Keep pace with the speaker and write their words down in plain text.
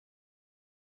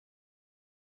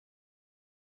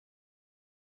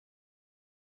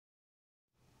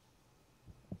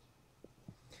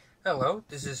Hello,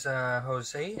 this is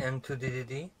Jose and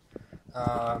 2DDD.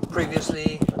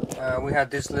 Previously, we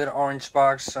had this little orange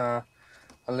box, a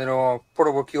little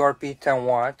portable QRP 10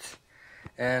 watt,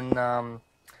 and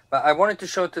but I wanted to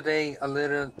show today a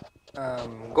little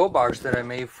goBox that I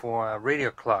made for a radio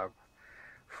club,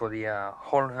 for the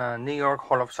New York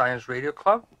Hall of Science Radio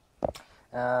Club,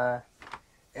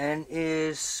 and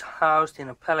is housed in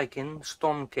a Pelican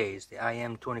storm case, the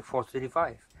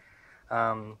IM2435.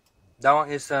 That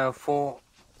one is for.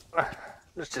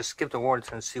 Let's just skip the words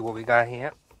and see what we got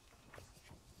here.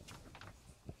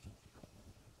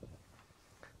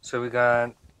 So we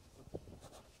got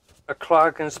a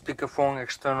clock and speakerphone,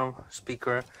 external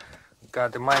speaker. We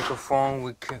got the microphone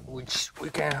which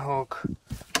we can hook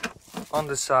on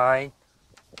the side,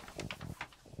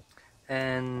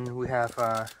 and we have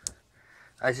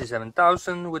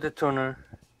IC7000 with the tuner,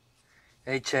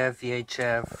 HF,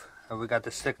 VHF. We got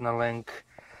the signal link.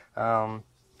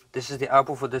 This is the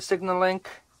output for the signal link,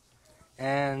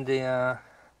 and the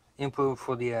input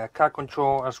for the cat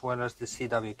control, as well as the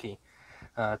CW key.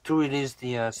 To release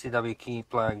the CW key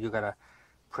plug, you gotta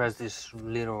press this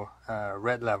little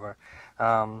red lever.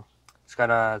 It's got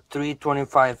a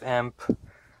 325 amp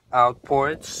out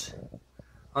ports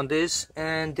on this,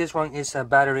 and this one is a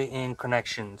battery in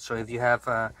connection. So if you have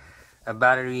a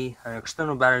battery, an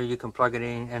external battery, you can plug it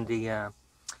in, and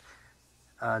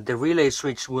the relay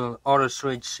switch will auto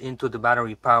switch into the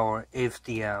battery power if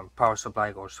the power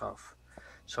supply goes off.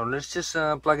 So let's just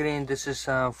plug it in. This is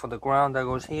for the ground that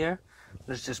goes here.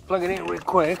 Let's just plug it in real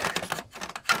quick.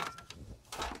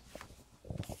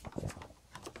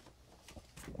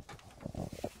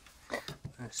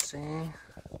 Let's see.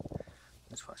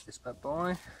 Let's watch this bad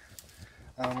boy.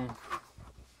 I'm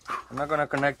not gonna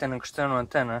connect an external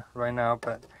antenna right now,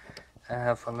 but I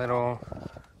have a little.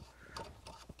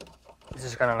 This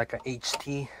is kind of like a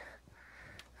HT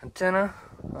antenna,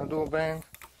 a dual band.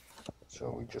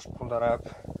 So we just pull that up.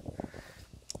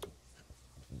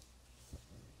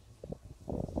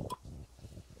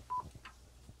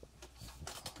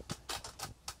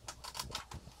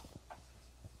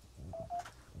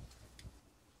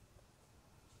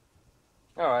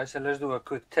 Alright, so let's do a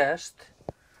quick test.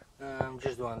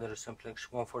 Just doing a little simplex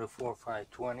 144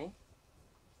 520.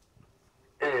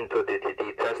 And to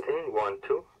DTD testing 1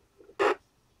 2.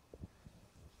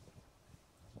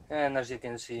 And as you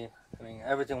can see, I mean,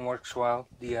 everything works well.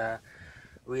 The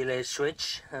relay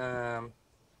switch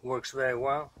works very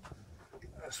well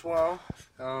as well.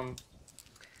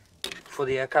 For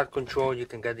the cat control, you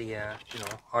can get the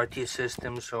RT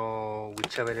system, so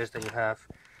whichever it is that you have,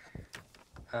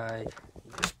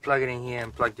 just plug it in here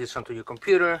and plug this onto your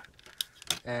computer,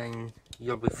 and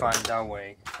you'll be fine that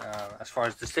way. As far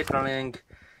as the signal link,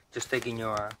 just taking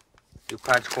your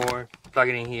patch cord, plug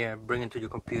it in here, bring it to your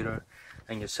computer,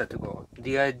 and you're set to go.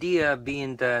 The idea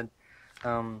being that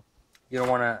you don't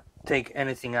want to take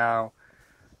anything out,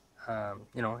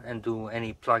 and do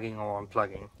any plugging or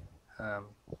unplugging,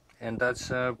 and that's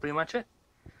pretty much it.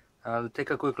 I'll take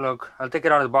a quick look. I'll take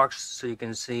it out of the box so you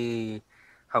can see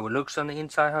how it looks on the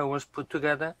inside, how it was put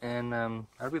together, and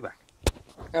I'll be back.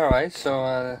 Alright,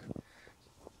 so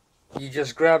you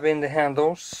just grab in the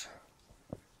handles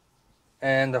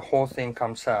and the whole thing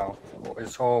comes out.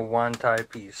 It's all one tight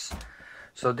piece.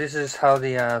 So this is how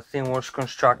the thing was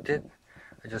constructed.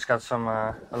 I just got some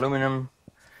aluminum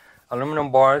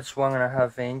bars,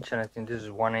 1.5 inch, and I think this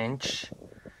is 1 inch,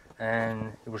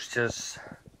 and it was just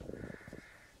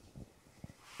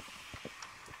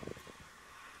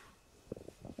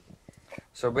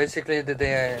so basically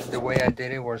the way I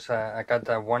did it was I got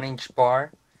that 1 inch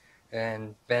bar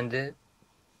and bend it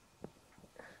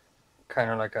kind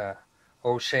of like a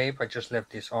O shape. I just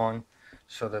left this on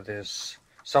so that there's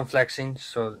some flexing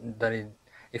so that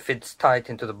it fits tight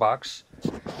into the box,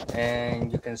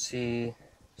 and you can see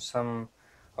some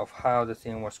of how the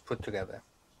thing was put together.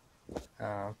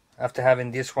 After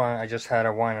having this one, I just had a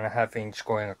 1.5 inch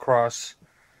going across.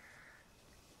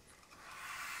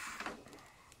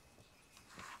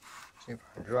 See if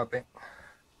I can drop it.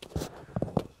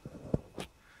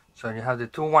 So you have the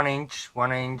two 1 inch,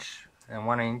 1 inch, and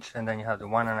 1 inch, and then you have the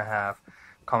 1.5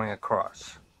 coming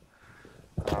across.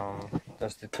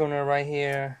 That's the tuner right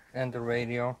here and the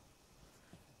radio.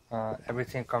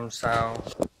 Everything comes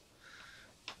out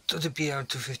to the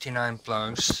BL259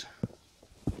 plugs.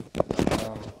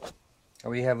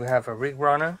 We have a rig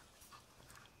runner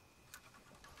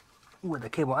with the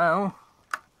cable out.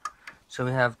 So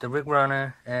we have the rig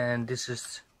runner, and this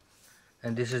is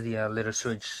the little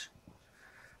switch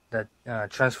that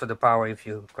transfer the power if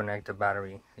you connect the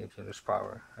battery, if you lose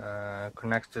power.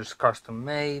 Connectors custom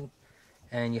made,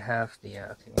 and you have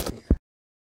the thing here.